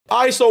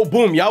Alright, so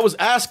boom, y'all was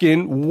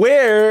asking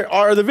where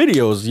are the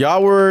videos?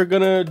 Y'all were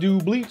gonna do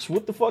Bleach.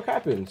 What the fuck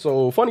happened?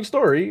 So funny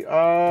story,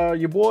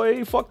 your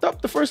boy fucked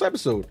up the first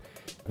episode.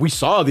 We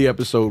saw the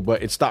episode,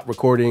 but it stopped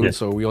recording,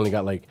 so we only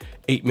got like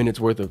 8 minutes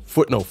worth of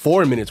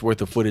 4 minutes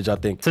worth of footage, I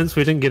think. Since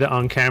we didn't get it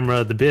on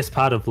camera, the best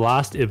part of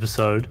last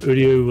episode,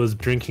 Uryu was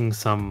drinking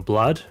some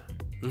blood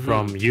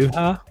from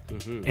Yuha,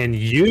 and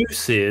you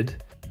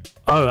said,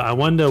 oh, I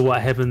wonder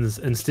what happens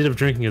instead of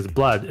drinking his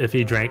blood if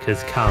he drank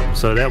his cum.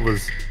 So that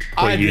was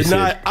what I you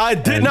said. I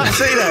did not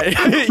say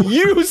that.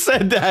 You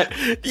said that.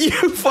 You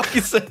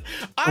fucking said.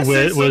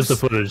 Where's the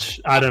footage?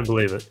 I don't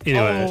believe it.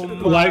 Anyway,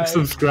 like,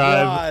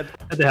 subscribe,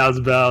 hit the house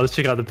bell,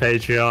 check out the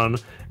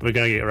Patreon. We're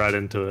gonna get right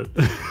into it.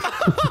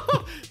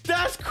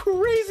 That's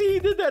crazy. He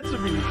did that to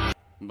me.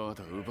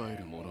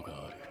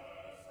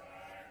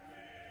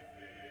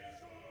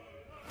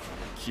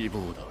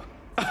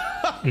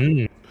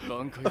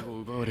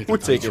 We're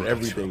taking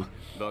everything.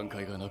 The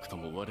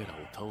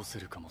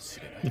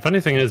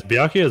funny thing is,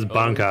 Byakuya's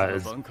Bankai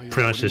is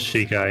pretty much his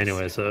Shika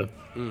anyway, so...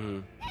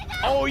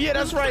 Oh yeah,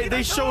 that's right,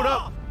 they showed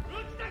up!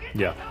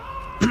 Yeah.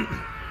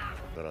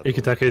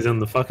 Ikitake's in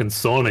the fucking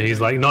sauna, he's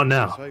like, not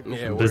now.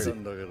 Yeah, I'm busy.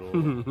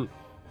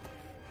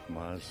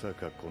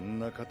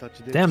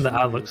 Damn, the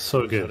art looks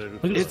so good.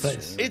 Look at his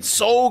face. It's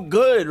so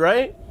good,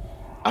 right?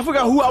 I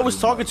forgot who I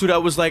was talking to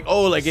that was like,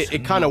 oh, like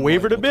it kind of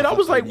wavered a bit. I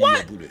was like,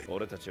 what?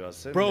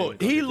 Bro,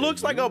 he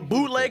looks like a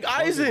bootleg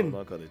Aizen.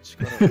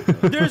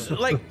 There's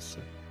like,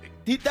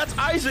 that's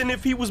Aizen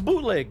if he was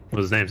bootleg.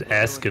 Well, his name's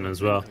Askin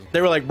as well. They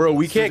were like, bro,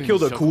 we can't kill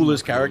the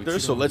coolest character,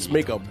 so let's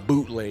make a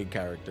bootleg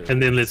character.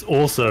 And then let's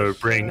also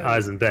bring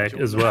Aizen back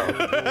as well.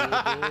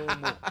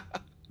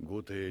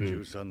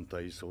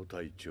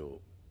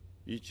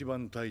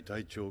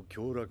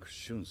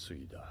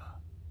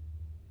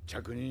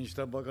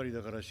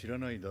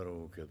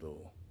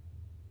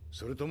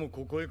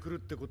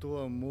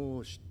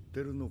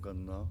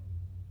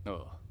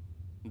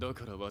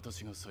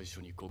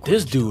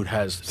 This dude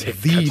has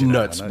the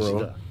nuts,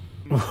 bro.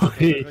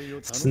 He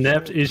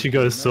snapped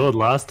Ichigo's sword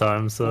last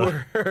time, so...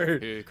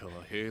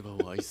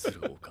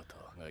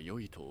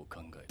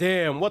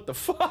 Damn, what the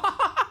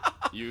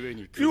fuck?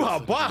 You are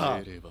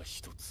baha.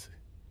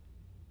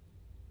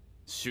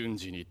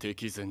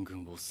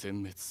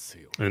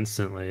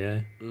 Instantly,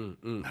 yeah.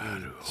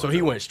 So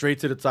he went straight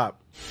to the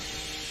top.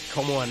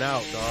 Come on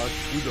out, dog.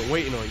 We've been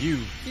waiting on you.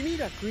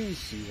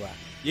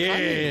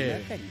 Yeah.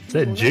 Is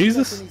that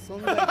Jesus?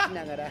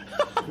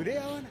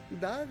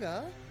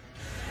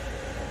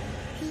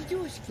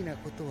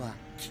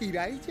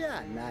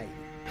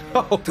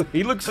 Oh,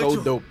 he looks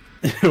so dope.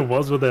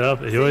 What's with that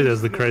outfit? He always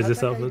has the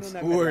craziest outfits.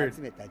 Word.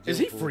 Is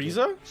he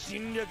Frieza?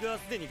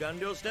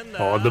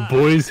 Oh, the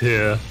boy's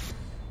here.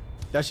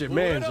 That's your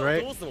man's,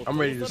 right? I'm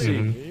ready to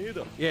see.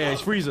 Yeah,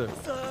 it's Frieza.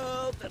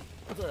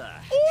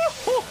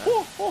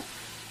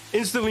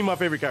 Instantly my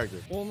favorite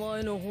character. Oh,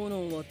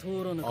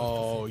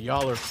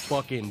 y'all are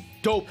fucking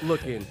dope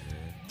looking.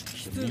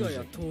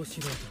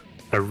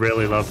 I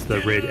really love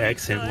the red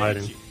accent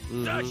lighting.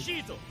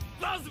 Zahito,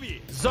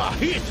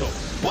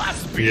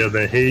 Yeah,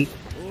 the heat.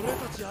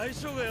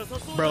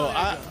 Bro,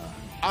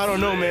 I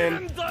don't know,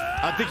 man.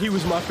 I think he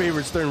was my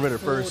favorite Stern Ritter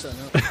first.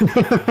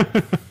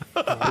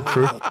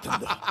 True.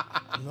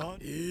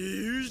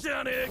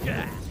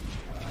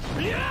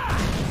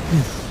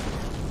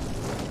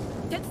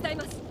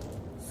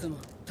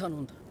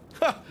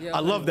 I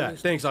love that.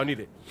 Thanks, I'll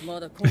need it.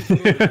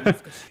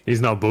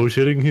 He's not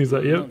bullshitting. He's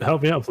like, yep,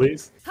 help me out,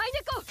 please.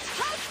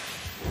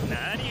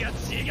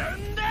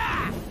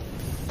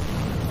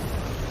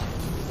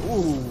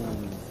 Ooh.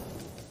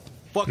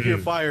 Fuck your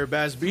fire,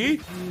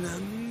 BAZZ.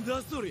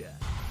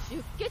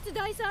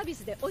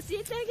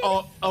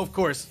 Oh, of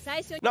course.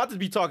 Not to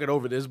be talking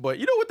over this, but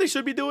you know what they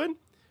should be doing?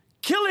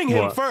 Killing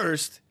him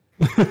first,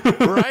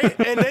 right?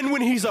 And then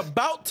when he's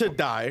about to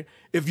die,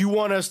 if you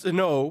want us to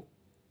know,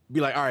 be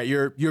like, all right,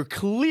 you're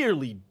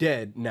clearly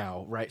dead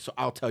now, right? So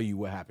I'll tell you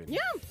what happened. Yeah.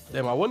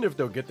 Damn, I wonder if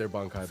they'll get their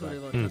Bankai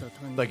back.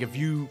 Like if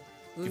you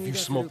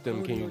smoke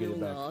them, can you get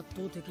it back?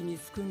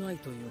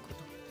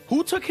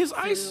 Who took his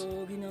ice?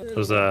 It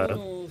was a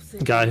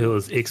guy who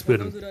was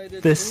expert in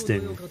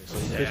fisting.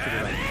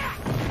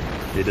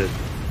 He did.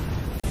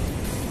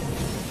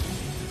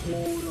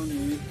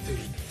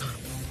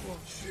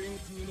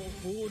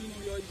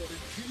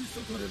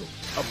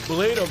 A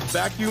blade of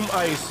vacuum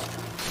ice.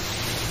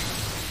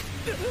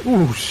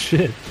 Ooh,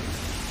 shit.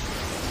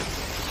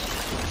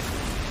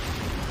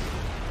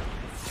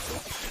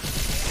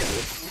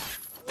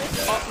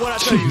 What I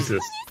tell you?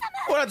 Jesus.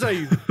 What I tell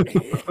you?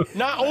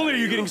 Not only are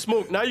you getting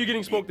smoked, now you're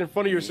getting smoked in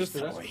front of your sister.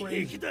 That's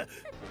crazy.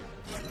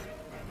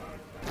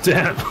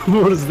 Damn,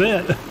 what is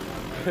that?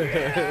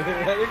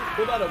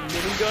 Pull out a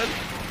minigun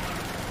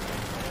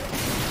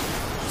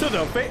to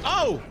the face.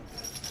 Oh!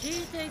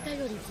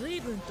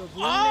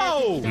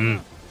 Oh!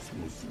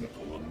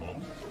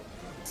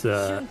 It's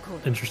an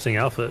interesting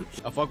outfit.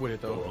 I fuck with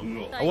it though.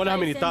 I wonder how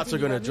many thoughts are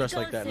gonna dress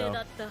like that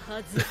now.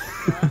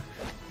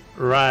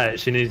 Right,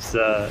 she needs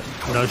no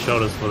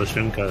shoulders for the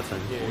Shunko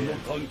thing. Yeah.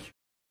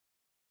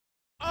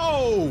 Oh!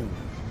 Oh!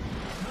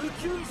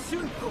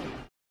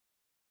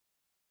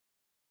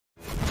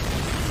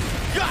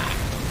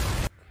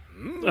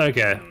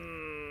 Okay.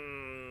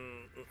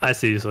 I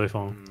see you,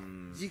 Soifong.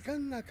 時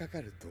間がか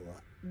かるとは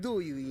ど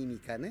ういう意味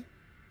かね。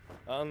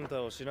あん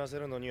たを死なせ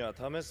るのには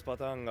試すパ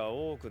ターンが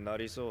多くな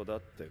りそうだ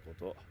ってこ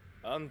と。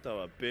あんた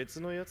は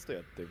別のやつとや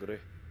ってくれ。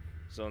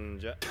そん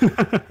じゃ。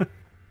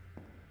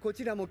こ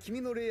ちらも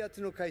君の冷圧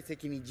の解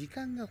析に時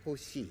間が欲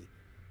しい。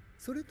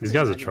それと These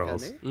guys are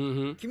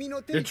trolls. 君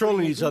の They're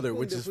trolling each other,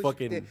 which is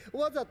fucking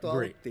わざと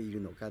煽っている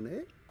のか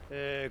ね。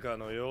陛下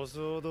の予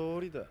想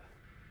通りだ。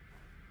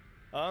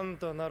あん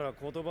たなら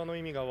言葉の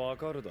意味がわ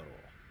かるだろう。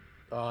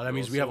Oh, that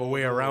means we have a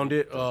way around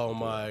it? Oh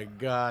my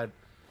god.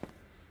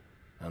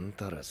 あん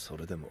たらそ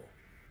れでも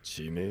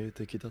致命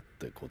的だっ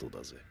てこと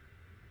だぜ。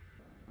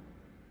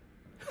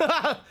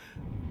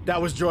That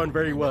was drawn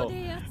very well.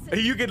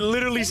 You could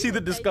literally see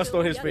the disgust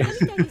on his face.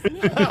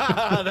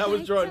 That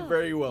was drawn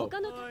very well.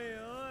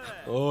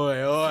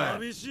 Oi, oi.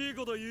 寂しい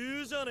こと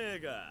言うじゃねえ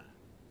か。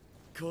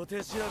小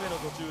手調べの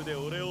途中で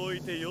俺を置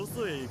いてよ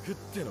そへ行くっ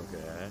てのか。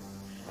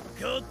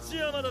こっち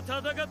はまだ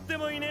戦って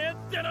もいねえ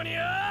ってのに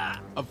よ。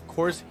 Of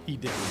course he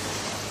did.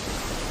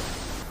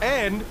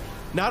 And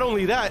not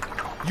only that,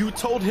 you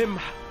told him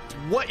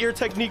what your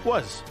technique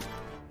was.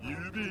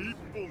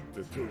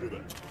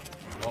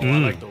 Oh, I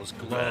like those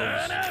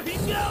gloves.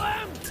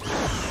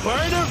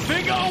 Burner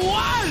finger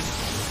what?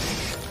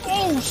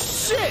 Oh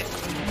shit!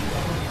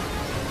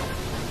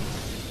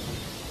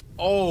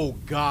 Oh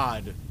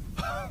god.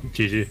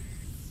 GG.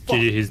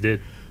 GG, he's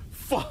dead.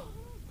 Fuck.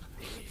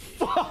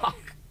 Fuck.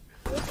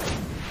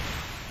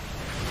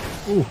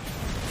 Ooh.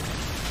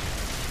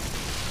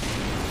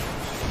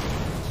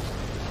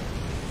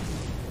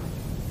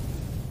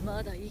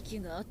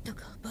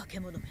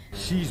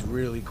 She's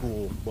really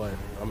cool, but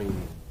I mean,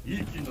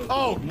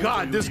 oh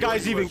god, this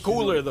guy's even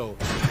cooler though.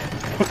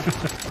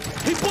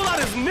 He pulled out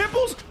his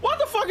nipples? What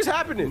the fuck is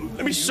happening?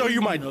 Let me show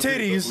you my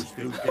titties.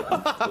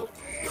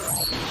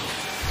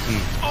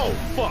 Oh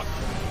fuck.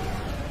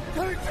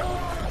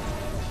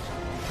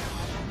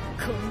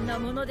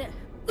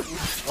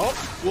 Oh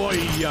boy,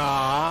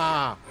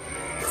 yeah.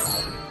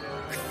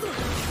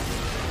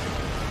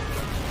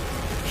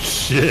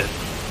 Shit.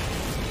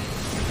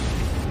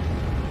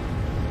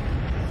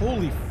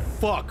 Holy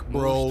fuck,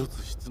 bro.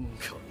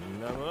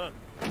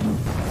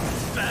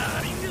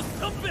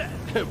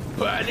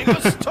 Burning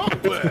a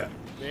stopper.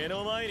 目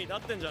の前に立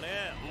ってんじゃね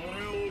え。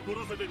俺を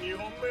殺せて2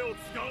本目を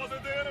使わせ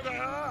てえの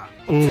か。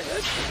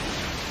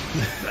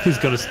 He's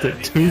got to stick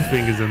 2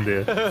 fingers in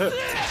there.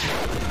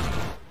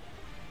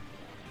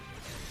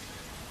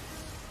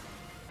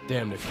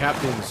 Damn, the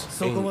captain's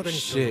ain't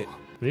shit.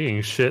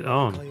 Being shit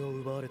on.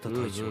 奪われた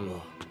隊長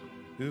は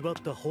奪っ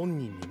た本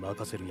人に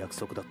任せる約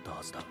束だった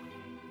はずだ。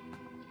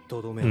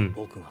とどめは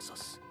僕が刺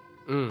す。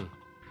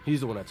He's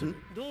the one that took it.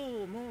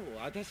 どうも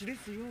私で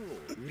すよ。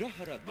裏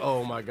原です。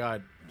 Oh my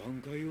god.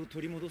 挽回を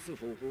取り戻す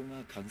方法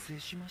が完成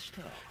しまし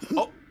た。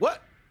 Oh,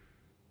 what?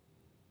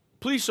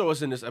 Please show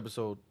us in this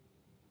episode.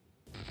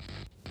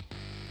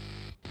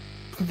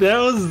 That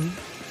was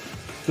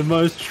the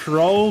most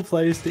troll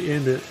place to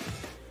end it.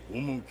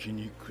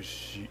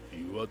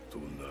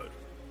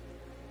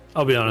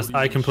 I'll be honest,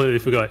 I completely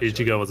forgot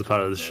Ichigo was a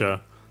part of the show.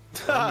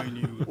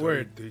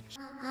 Word.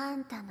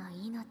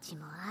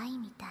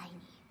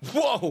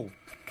 Whoa!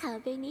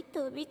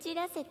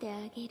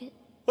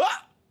 What?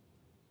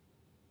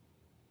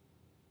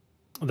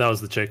 That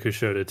was the chick who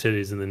showed her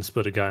titties and then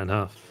split a guy in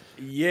half.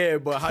 Yeah,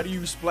 but how do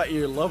you splat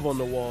your love on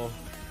the wall?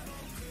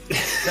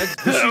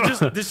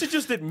 Did she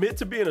just admit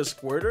to being a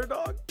squirter,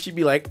 dog? She'd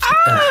be like,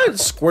 ah,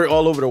 squirt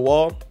all over the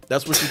wall.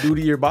 That's what you do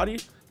to your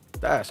body?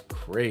 That's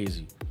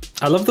crazy.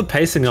 I love the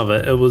pacing of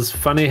it. It was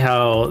funny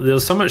how there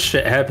was so much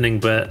shit happening,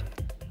 but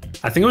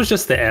I think it was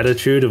just the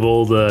attitude of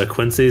all the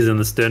Quincy's and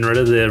the Stern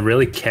Ritter. They're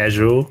really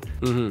casual.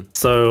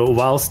 So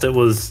whilst it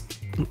was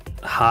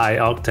high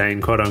octane,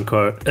 quote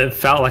unquote, it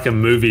felt like a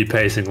movie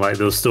pacing, like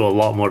there was still a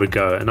lot more to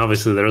go. And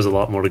obviously there is a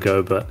lot more to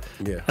go, but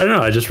yeah, I don't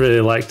know. I just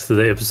really liked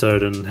the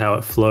episode and how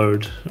it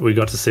flowed. We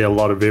got to see a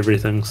lot of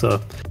everything,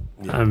 so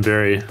yeah. I'm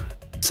very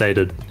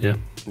sated. Yeah.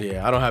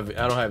 Yeah, I don't have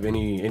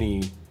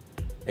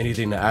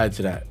anything to add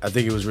to that. I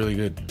think it was really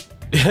good.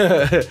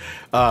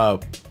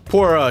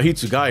 Poor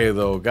Hitsugaya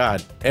though,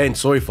 God, and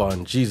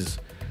Soifon, Jesus.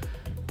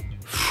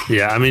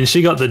 Yeah, I mean,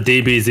 she got the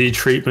DBZ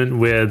treatment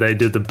where they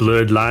did the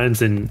blurred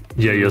lines and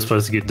yeah, you're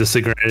supposed to get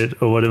disintegrated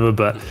or whatever,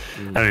 but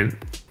I mean,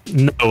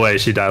 no way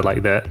she died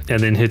like that.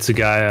 And then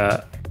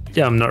Hitsugaya,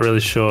 yeah, I'm not really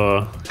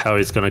sure how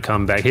he's going to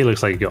come back. He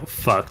looks like he got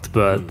fucked,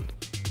 but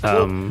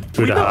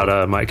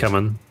Urahara might come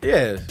in.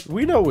 Yeah,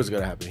 we know what's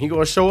going to happen. He's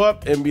going to show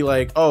up and be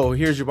like, oh,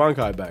 here's your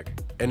Bankai back.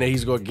 And then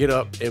he's going to get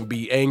up and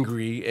be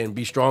angry and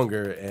be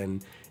stronger.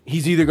 And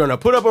he's either going to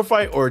put up a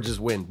fight or just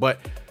win. But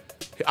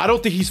I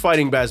don't think he's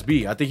fighting BAZZ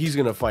B. I think he's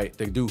going to fight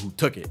the dude who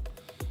took it.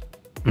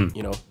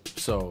 You know?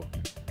 So,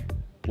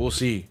 we'll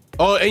see.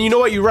 Oh, and you know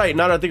what? You're right.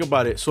 Now that I think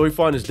about it,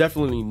 Soifon is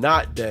definitely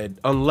not dead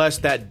unless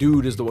that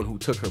dude is the one who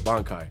took her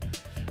Bankai.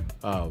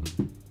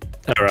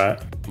 All right.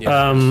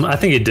 Yeah. I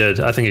think he did.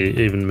 I think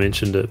he even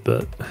mentioned it,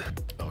 but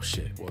Oh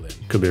shit. Well then,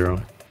 could be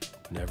wrong.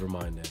 never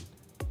mind then.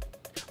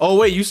 Oh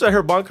wait, you said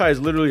her Bankai is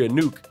literally a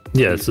nuke.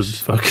 Yeah, it's a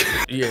fuck.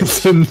 Yeah,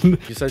 she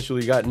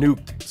essentially got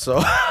nuked. So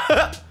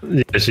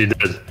Yeah, she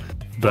did.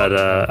 But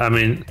I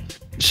mean,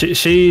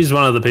 she's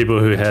one of the people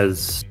who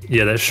has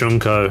that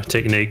shunko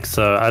technique.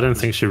 So I don't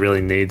think she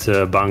really needs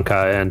her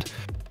Bankai, and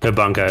her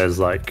Bankai is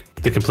like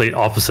the complete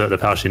opposite of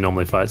how she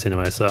normally fights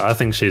anyway. So I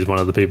think she's one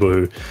of the people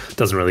who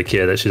doesn't really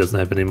care that she doesn't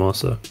have any more.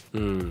 So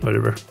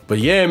whatever. But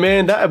yeah,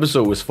 man, that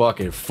episode was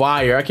fucking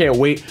fire. I can't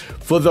wait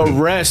for the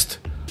rest.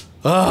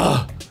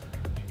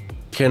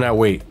 Cannot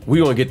wait. We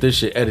gonna get this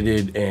shit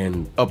edited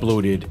and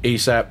uploaded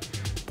ASAP.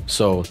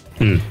 So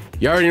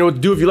you already know what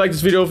to do. If you like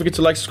this video, don't forget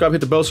to like, subscribe, hit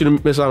the bell so you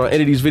don't miss out on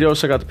any of these videos.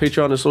 Check out the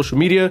Patreon and social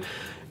media.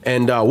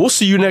 And we'll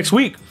see you next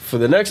week for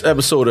the next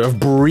episode of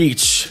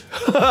Bleach.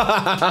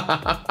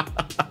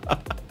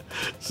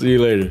 See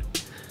you later.